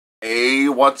Hey,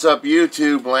 what's up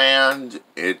YouTube land?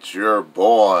 It's your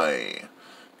boy,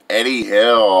 Eddie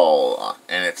Hill,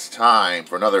 and it's time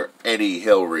for another Eddie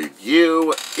Hill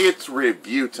review. It's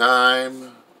review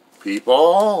time,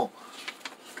 people.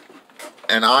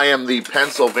 And I am the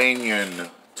Pennsylvanian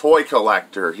toy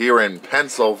collector here in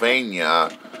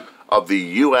Pennsylvania of the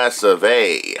US of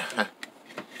A. You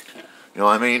know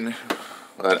what I mean?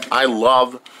 But I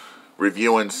love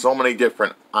reviewing so many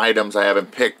different items I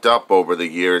haven't picked up over the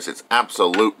years. It's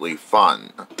absolutely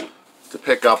fun to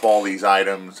pick up all these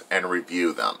items and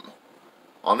review them.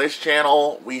 On this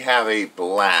channel, we have a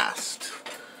blast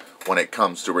when it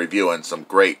comes to reviewing some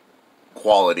great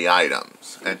quality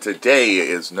items. And today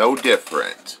is no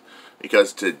different,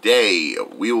 because today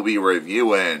we will be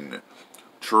reviewing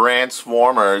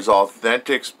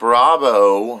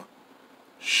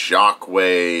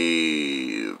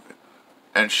Transformers-Authentics-Bravo-Shockwave.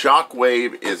 And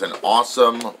Shockwave is an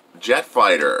awesome jet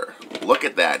fighter. Look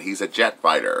at that, he's a jet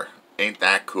fighter. Ain't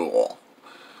that cool?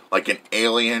 Like an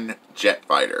alien jet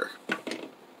fighter.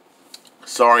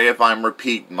 Sorry if I'm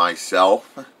repeating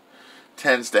myself.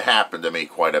 Tends to happen to me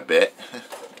quite a bit.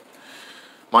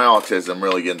 My autism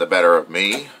really getting the better of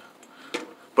me.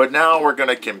 But now we're going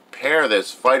to compare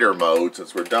this fighter mode,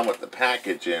 since we're done with the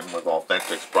packaging, with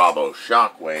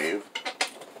Authentics-Bravo-Shockwave.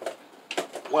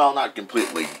 Well, not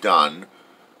completely done.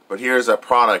 But here's a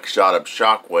product shot of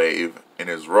Shockwave in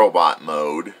his robot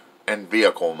mode and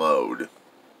vehicle mode.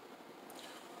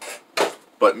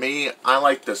 But me, I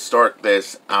like to start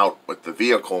this out with the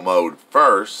vehicle mode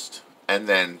first and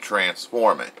then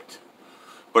transform it.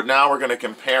 But now we're going to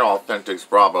compare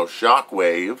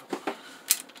Authentics-Bravo-Shockwave.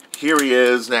 Here he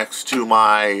is next to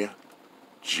my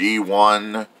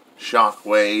G1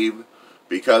 Shockwave,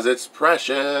 because it's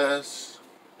precious.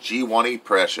 G1-y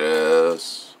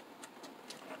precious.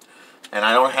 And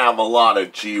I don't have a lot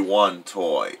of G1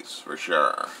 toys, for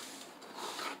sure.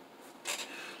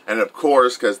 And of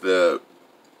course, because the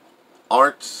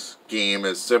art scheme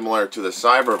is similar to the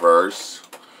Cyberverse,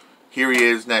 here he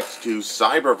is next to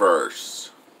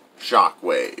Cyberverse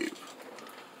Shockwave.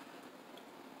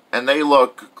 And they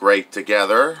look great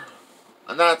together.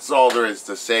 And that's all there is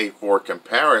to say for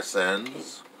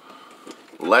comparisons.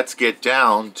 Let's get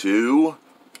down to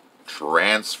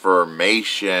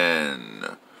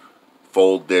transformation.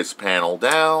 Fold this panel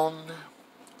down.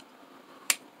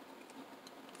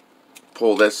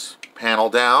 Pull this panel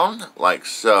down like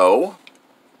so.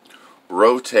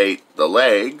 Rotate the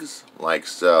legs like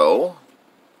so.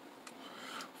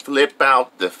 Flip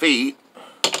out the feet.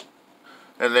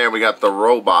 And there we got the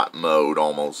robot mode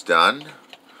almost done.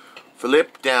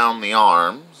 Flip down the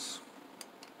arms.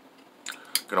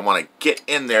 Gonna want to get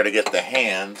in there to get the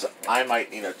hands. I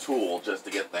might need a tool just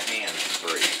to get the hands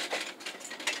free.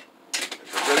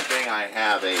 Good thing I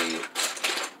have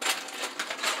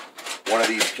one of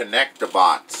these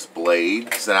Connect-A-Bots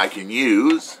blades that I can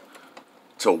use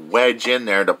to wedge in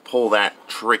there to pull that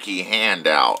tricky hand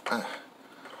out.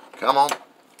 Come on.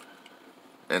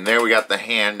 And there we got the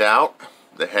hand out.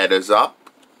 The head is up.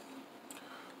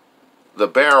 The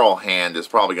barrel hand is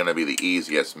probably going to be the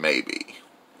easiest, maybe.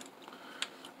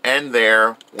 And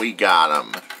there we got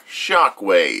him.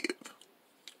 Shockwave.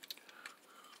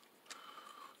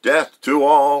 Death to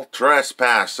all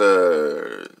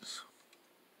trespassers.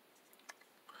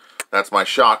 That's my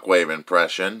Shockwave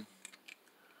impression.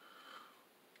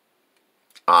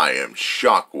 I am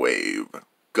Shockwave,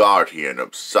 guardian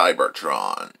of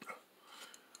Cybertron.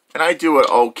 And I do an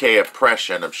okay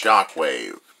impression of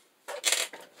Shockwave.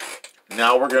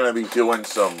 Now we're going to be doing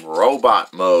some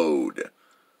robot mode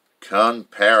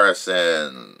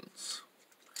comparisons.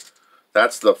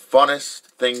 That's the funnest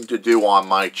thing to do on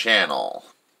my channel.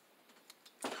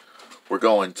 We're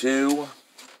going to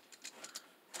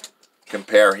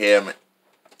compare him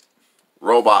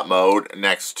robot mode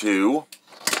next to,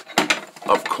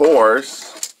 of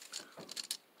course,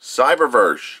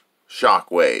 Cyberverse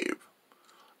Shockwave.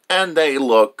 And they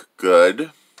look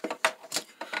good.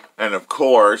 And of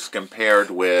course,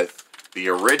 compared with the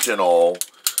original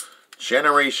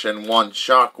Generation 1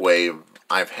 Shockwave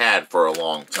I've had for a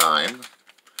long time.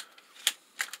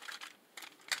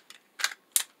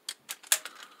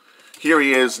 Here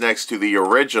he is next to the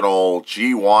original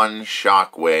G1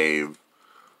 Shockwave.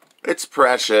 It's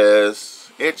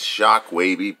precious. It's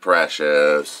Shockwavey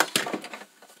precious.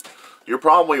 You're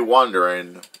probably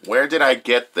wondering, where did I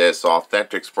get this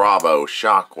Authentics-Bravo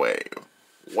Shockwave?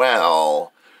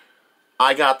 Well,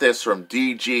 I got this from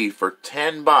DG for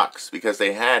 $10 because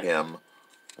they had him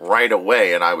right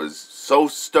away, and I was so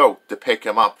stoked to pick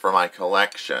him up for my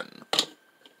collection.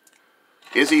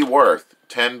 Is he worth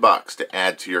 $10 to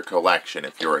add to your collection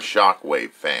if you're a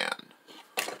Shockwave fan?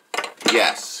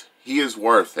 yes, he is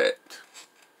worth it.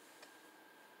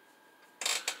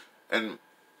 And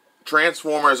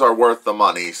Transformers are worth the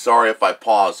money. Sorry if I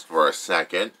paused for a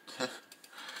second.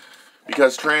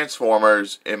 Because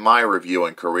Transformers, in my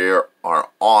reviewing career, are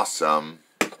awesome.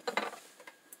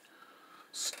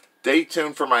 Stay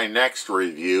tuned for my next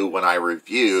review when I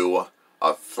review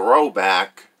a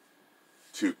throwback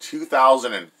to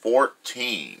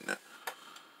 2014.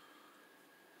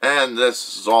 And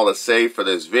this is all to say for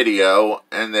this video.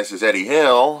 And this is Eddie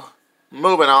Hill,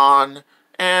 moving on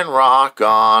and rock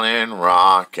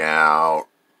out.